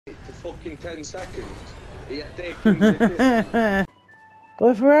fucking 10 seconds. Yeah, taking the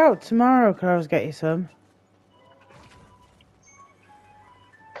Well, if we're out tomorrow, could I always get you some?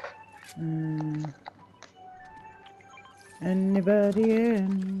 Anybody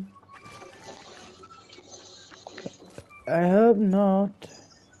in? I hope not.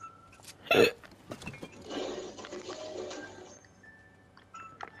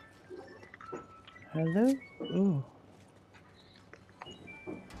 Hello? Ooh,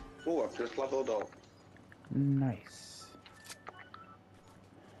 Oh, I've just leveled up. nice.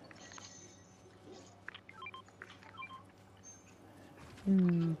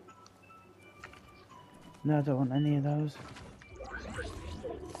 No, I don't want any of those.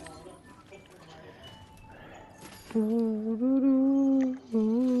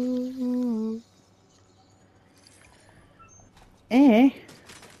 Eh?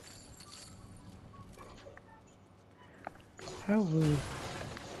 How rude.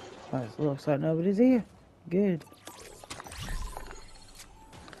 Well, it looks like nobody's here. Good.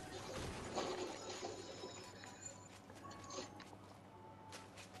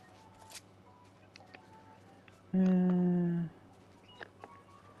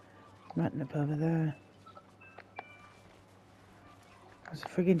 Ratting up over there. There's a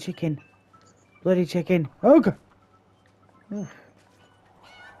friggin' chicken. Bloody chicken. Oh, God. Oof.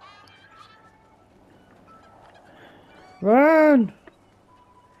 Run!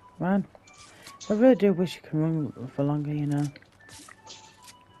 Run. I really do wish you could run for longer, you know.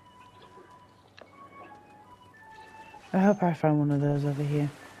 I hope I find one of those over here.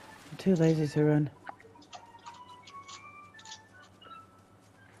 I'm too lazy to run.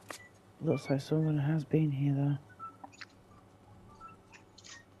 Looks like someone has been here, though.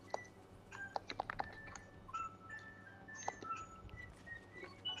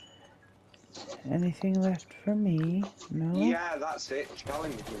 Anything left for me? No? Yeah, that's it.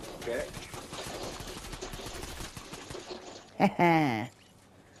 Challenge me, bitch. Haha.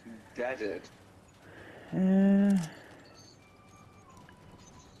 Deaded.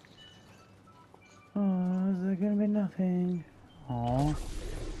 Oh, is there gonna be nothing? Oh.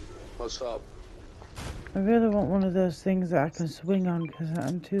 What's up? I really want one of those things that I can swing on because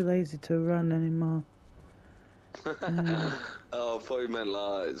I'm too lazy to run anymore. Oh, I thought you meant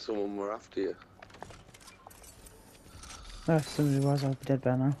like someone were after you. Oh, if somebody was, I'll be dead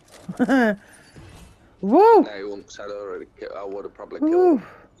by now. Whoa! No, you wouldn't said already. I would have probably killed Woo! him.